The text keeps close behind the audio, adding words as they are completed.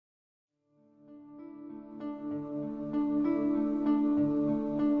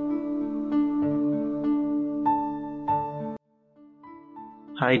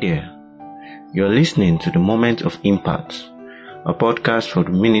Hi there. You're listening to the Moment of Impact, a podcast for the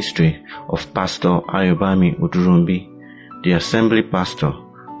ministry of Pastor Ayobami Odurumbi, the Assembly Pastor,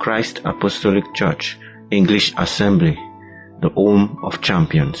 Christ Apostolic Church, English Assembly, the Home of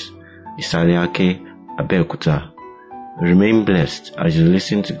Champions, Isaliake, Abeokuta. Remain blessed as you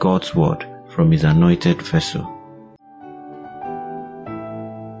listen to God's Word from His anointed vessel.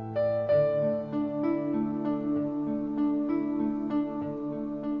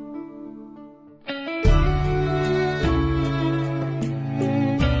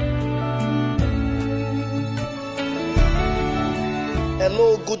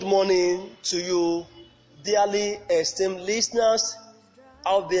 Hello, good morning to you, dearly esteemed listeners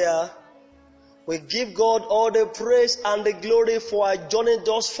out there. We give God all the praise and the glory for our journey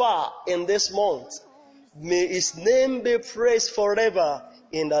thus far in this month. May His name be praised forever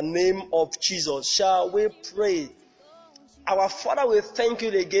in the name of Jesus. Shall we pray? Our Father, we thank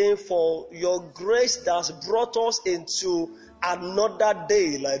you again for your grace that has brought us into another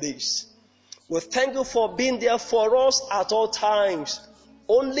day like this. We thank you for being there for us at all times.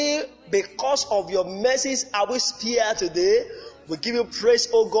 Only because of your mercies are we spared today. We give you praise,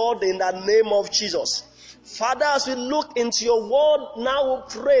 O God, in the name of Jesus. Father, as we look into your word, now we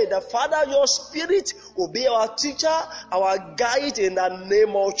pray that, Father, your spirit will be our teacher, our guide in the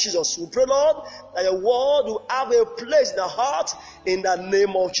name of Jesus. We pray, Lord, that your word will have a place in the heart in the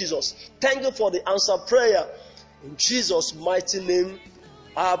name of Jesus. Thank you for the answered prayer. In Jesus' mighty name,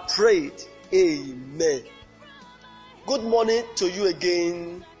 I prayed. Amen. Good morning to you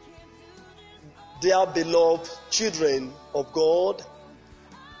again, dear beloved children of God.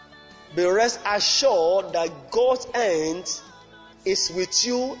 Be rest assured that God's hand is with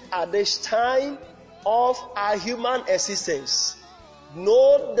you at this time of our human existence.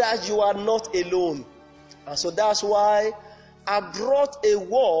 Know that you are not alone. And so that's why I brought a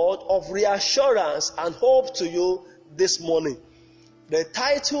word of reassurance and hope to you this morning. The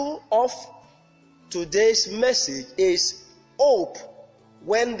title of today's message is Hope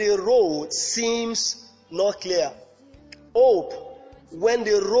When the Road Seems Not Clear. Hope when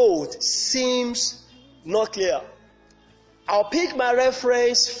the road seems not clear. I'll pick my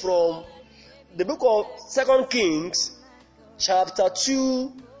reference from the book of 2 Kings, chapter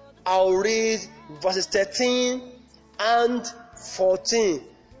 2. I'll read verses 13 and 14.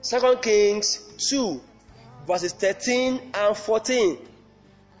 2 Kings 2, verses 13 and 14.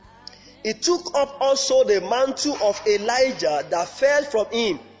 He took up also the mantle of Elijah that fell from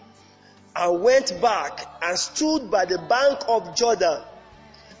him, and went back and stood by the bank of Jordan.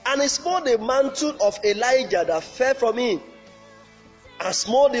 And he smote the mantle of Elijah that fell from him, and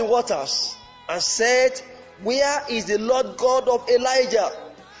smote the waters, and said, Where is the Lord God of Elijah?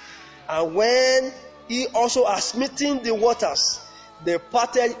 And when he also had smitten the waters, they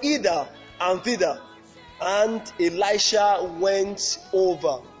parted hither and thither, and Elisha went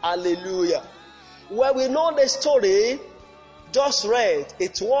over. Hallelujah. Well, we know the story just read.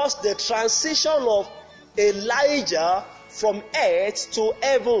 It was the transition of Elijah from earth to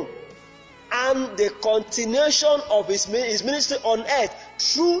heaven, and the continuation of his ministry on earth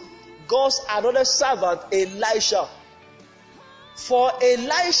through God's another servant, Elisha. For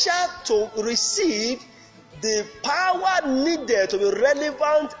Elisha to receive the power needed to be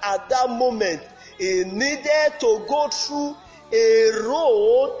relevant at that moment, he needed to go through a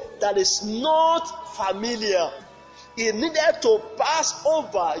road that is not familiar. He needed to pass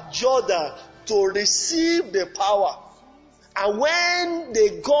over Jordan to receive the power. And when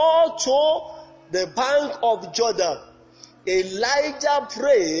they got to the bank of Jordan, Elijah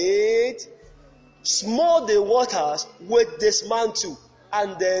prayed, smote the waters with this mantle,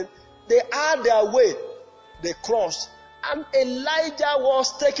 and then they had their way. They crossed, and Elijah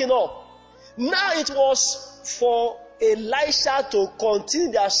was taken up. Now it was for Elisha to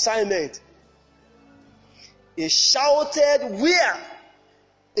continue the assignment. He shouted, Where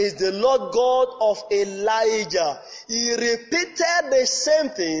is the Lord God of Elijah? He repeated the same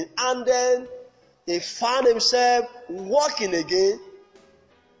thing, and then he found himself walking again,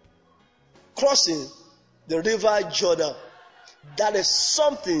 crossing the river Jordan. That is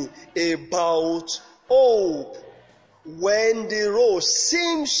something about hope when the road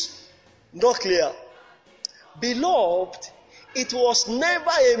seems not clear. Beloved, it was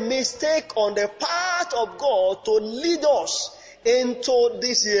never a mistake on the part of God to lead us into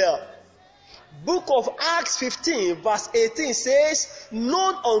this year. Book of Acts 15 verse 18 says,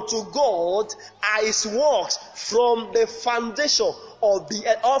 Known unto God are his works from the foundation of the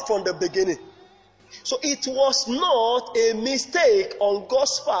earth, or from the beginning. So it was not a mistake on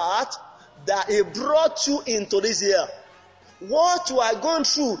God's part that he brought you into this year. What you are going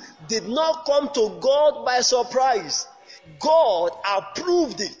through did not come to God by surprise. God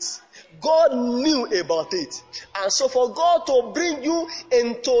approved it. God knew about it. And so for God to bring you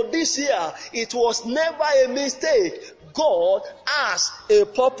into this year, it was never a mistake. God has a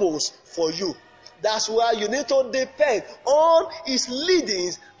purpose for you. That's why you need to depend on His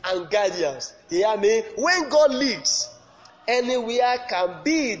leadings and guidance. You hear me? When God leads, anywhere can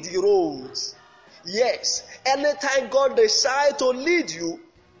be the road. Yes, anytime God decides to lead you,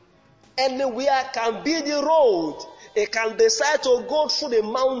 anywhere can be the road. He can decide to go through the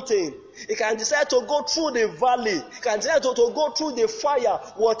mountain. He can decide to go through the valley. He can decide to go through the fire,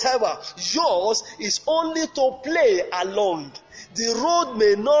 whatever. Yours is only to play along. The road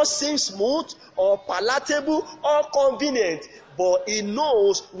may not seem smooth or palatable or convenient, but He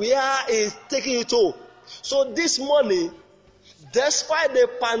knows where He's taking you to. So this morning, despite the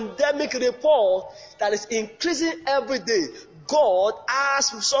pandemic report that is increasing every day, God has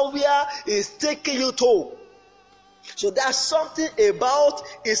somewhere He's taking you to. So there's something about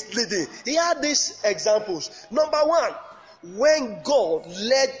His leading. Here are these examples. Number one, when God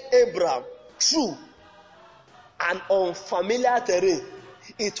led Abraham through an unfamiliar terrain,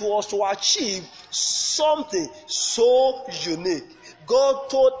 it was to achieve something so unique. God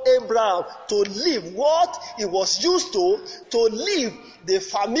told Abraham to leave what he was used to leave the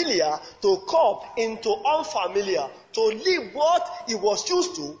familiar, to come into unfamiliar, to leave what he was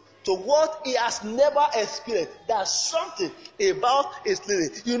used to what he has never experienced. There's something about His leading.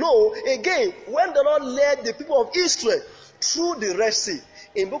 You know, again, when the Lord led the people of Israel through the Red Sea,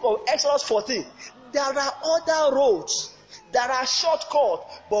 in the book of Exodus 14, there are other roads, there are shortcuts,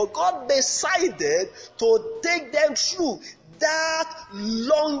 but God decided to take them through that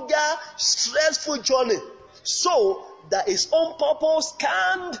longer, stressful journey so that His own purpose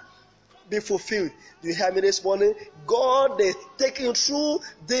can be fulfilled. Do you hear me this morning? God is taking you through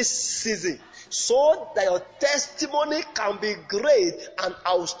this season so that your testimony can be great and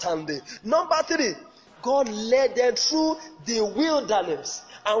outstanding. Number three, God led them through the wilderness.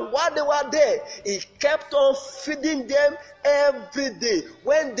 And while they were there, He kept on feeding them every day.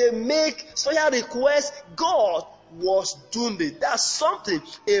 When they make special requests, God was doing it. That's something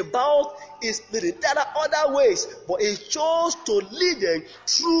about His leading. There are other ways, but He chose to lead them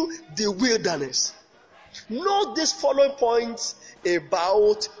through the wilderness. Note these following points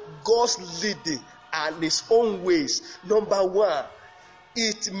about God's leading and His own ways. Number one,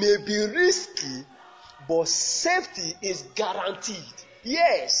 it may be risky, but safety is guaranteed.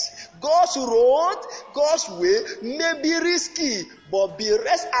 Yes, God's road, God's way may be risky, but be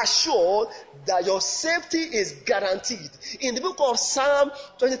rest assured that your safety is guaranteed. In the book of Psalm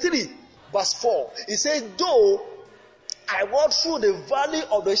 23, verse 4, it says, though I walk through the valley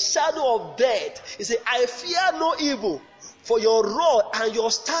of the shadow of death, it says, I fear no evil, for your rod and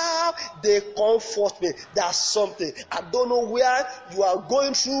your staff, they comfort me. That's something. I don't know where you are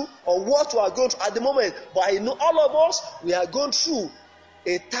going through or what you are going through at the moment, but I know all of us, we are going through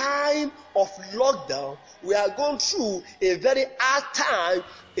a time of lockdown. We are going through a very hard time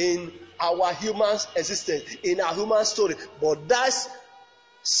in our human existence, in our human story. But that's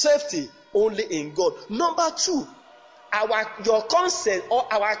safety only in God. Number two, your concept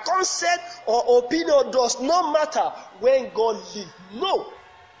or our concept or opinion does not matter when God leads. No,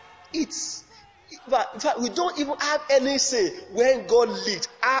 in fact, we don't even have any say when God leads.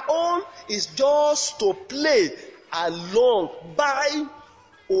 Our own is just to play along by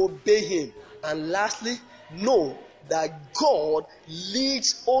obey Him. And lastly, know that God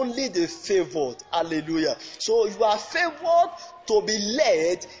leads only the favored. Hallelujah. So you are favored to be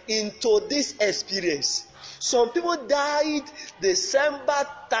led into this experience. Some people died December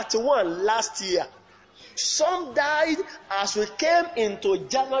 31 last year. Some died as we came into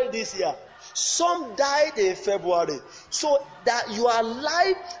January this year. Some died in February. So that you are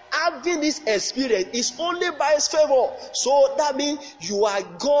alive having this experience is only by His favor. So that means you are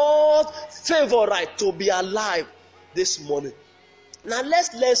God's favorite to be alive this morning. Now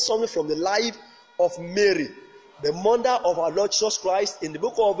let's learn something from the life of Mary, the mother of our Lord Jesus Christ, in the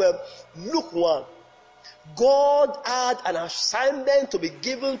book of Luke 1. God had an assignment to be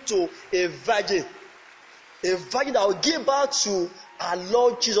given to a virgin that will give birth to our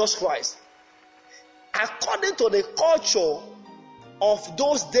Lord Jesus Christ. According to the culture of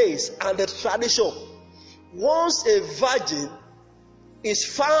those days and the tradition, once a virgin is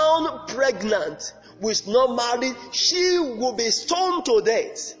found pregnant who is not married, she will be stoned to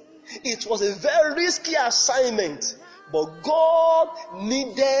death. It was a very risky assignment, but God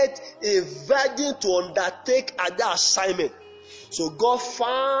needed a virgin to undertake that assignment. So God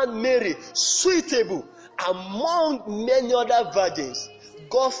found Mary suitable among many other virgins,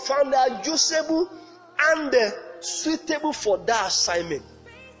 God found her usable and suitable for that assignment.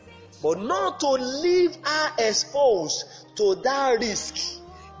 But not to leave her exposed to that risk,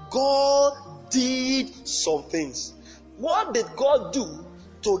 God did some things. What did God do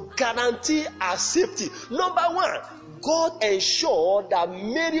to guarantee her safety? Number one, God ensured that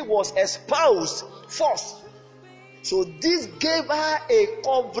Mary was espoused first. So this gave her a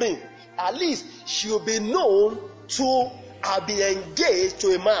covering. At least she will be known to have been engaged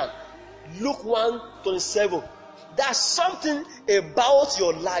to a man. Luke 1:27. That's something about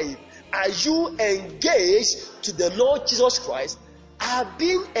your life. Are you engaged to the Lord Jesus Christ? Have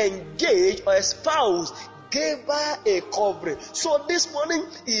been engaged or espoused, gave her a covering. So this morning,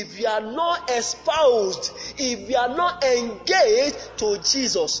 if you are not espoused, if you are not engaged to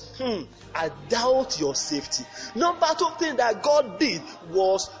Jesus, I doubt your safety. Number two thing that God did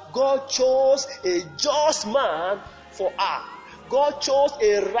was God chose a just man for her. God chose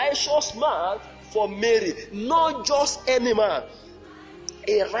a righteous man for Mary, not just any man.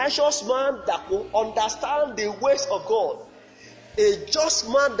 A righteous man that will understand the ways of God. A just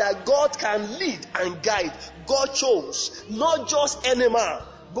man that God can lead and guide. God chose, not just any man.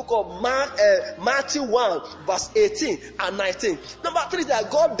 Book of Matthew 1 verse 18 and 19. Number three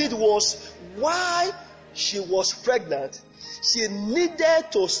that God did was, while she was pregnant, she needed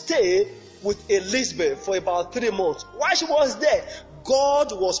to stay with Elizabeth for about 3 months. While she was there,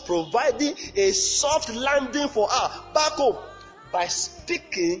 God was providing a soft landing for her back home by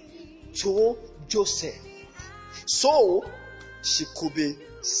speaking to Joseph, so she could be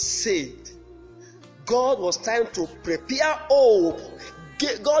saved. God was trying to prepare hope.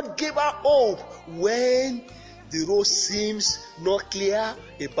 God gave her hope when the road seems not clear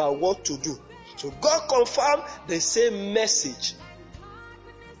about what to do. So God confirmed the same message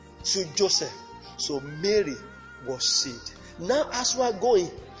to Joseph. So Mary was saved. Now as we are going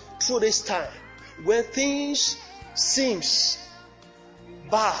through this time, when things seems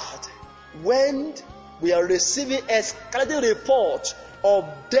bad, when we are receiving escalating reports of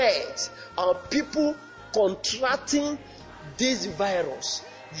death and people contracting this virus,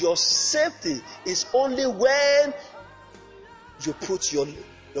 your safety is only when you put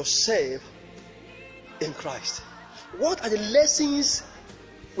yourself in Christ. What are the lessons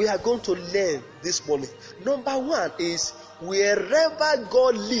we are going to learn this morning? Number one is, wherever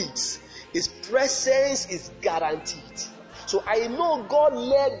God leads, His presence is guaranteed. So I know God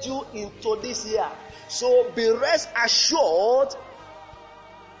led you into this year. So be rest assured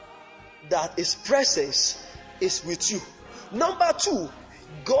that His presence is with you. Number two,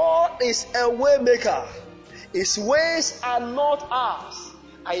 God is a way maker. His ways are not ours.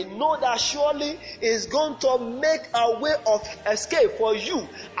 I know that surely is going to make a way of escape for you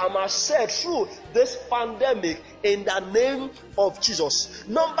and myself through this pandemic in the name of Jesus.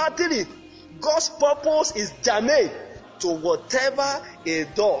 Number three, God's purpose is germane to whatever He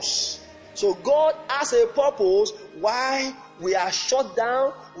does. So God has a purpose why we are shut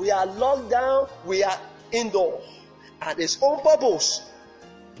down, we are locked down, we are indoors. And His own purpose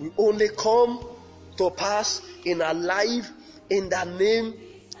will only come to pass in our life in the name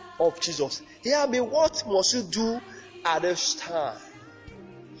of Jesus. Hear me, what must you do at this time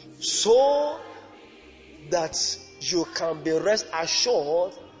so that you can be rest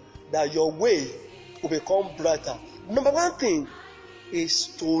assured that your way will become brighter? Number one thing is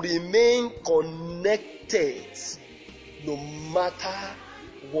to remain connected no matter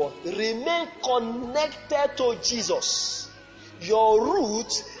what. Remain connected to Jesus. Your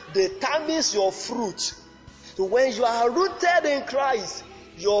root determines your fruit. So when you are rooted in Christ,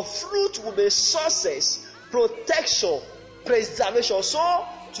 your fruit will be success, protection, preservation. So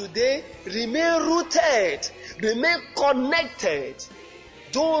today, remain rooted, remain connected.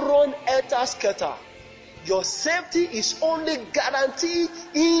 Don't run helter-skelter. Your safety is only guaranteed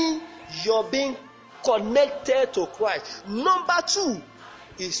in your being connected to Christ. Number two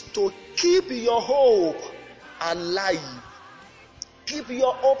is to keep your hope alive. Keep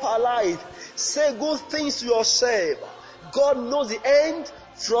your hope alive. Say good things to yourself. God knows the end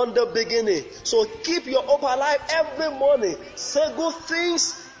from the beginning. So keep your hope alive every morning. Say good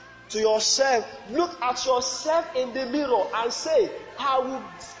things to yourself. Look at yourself in the mirror and say, I will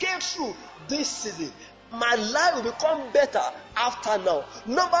get through this season. My life will become better after now.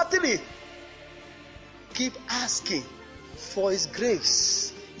 Number three, keep asking for His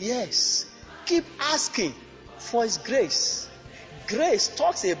grace. Yes, keep asking for His grace. Grace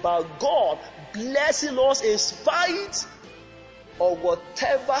talks about God blessing us in spite of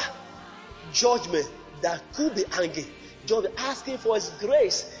whatever judgment that could be angry. Just be asking for His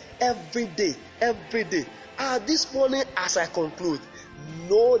grace every day. This morning, as I conclude,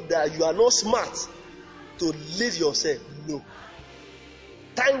 know that you are not smart to leave yourself. No.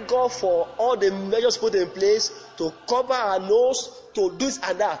 Thank God for all the measures put in place to cover our nose, to do this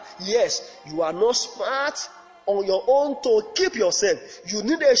and that. Yes, you are not smart on your own to keep yourself. You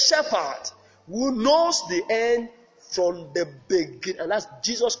need a shepherd who knows the end from the beginning, and that's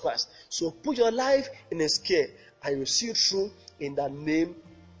Jesus Christ. So put your life in His care, and you'll see it through in the name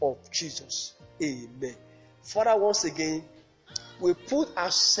of Jesus. Amen. Father, once again, we put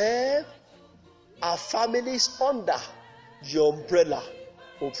ourselves, our families under your umbrella.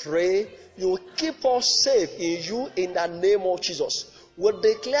 We pray you will keep us safe in you in the name of Jesus. We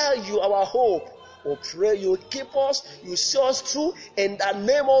declare you our hope. We pray you will keep us, you see us through in the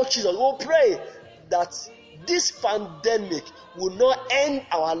name of Jesus. We pray that this pandemic will not end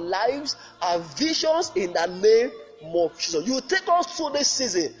our lives, our visions in the name of Jesus. You take us through this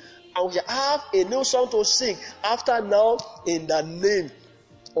season, and we have a new song to sing after now in the name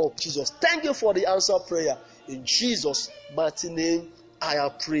of Jesus. Thank you for the answer prayer. In Jesus' mighty name, I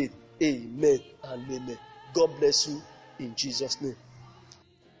have prayed. Amen and amen. God bless you in Jesus' name.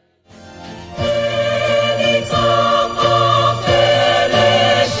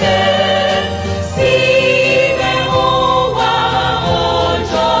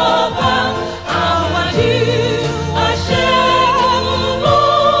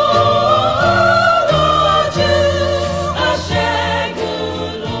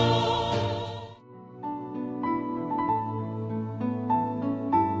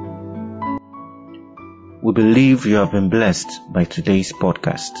 We believe you have been blessed by today's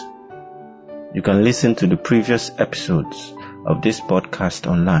podcast. You can listen to the previous episodes of this podcast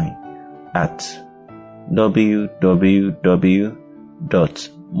online at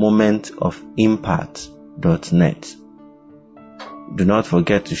www.momentofimpact.net. Do not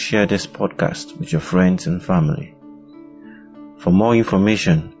forget to share this podcast with your friends and family. For more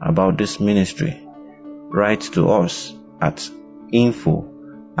information about this ministry, write to us at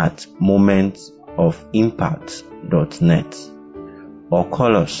info@momentofimpact.net or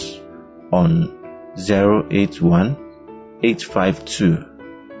call us on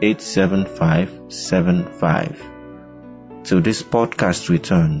 081-852-87575. Till this podcast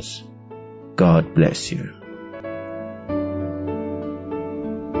returns, God bless you.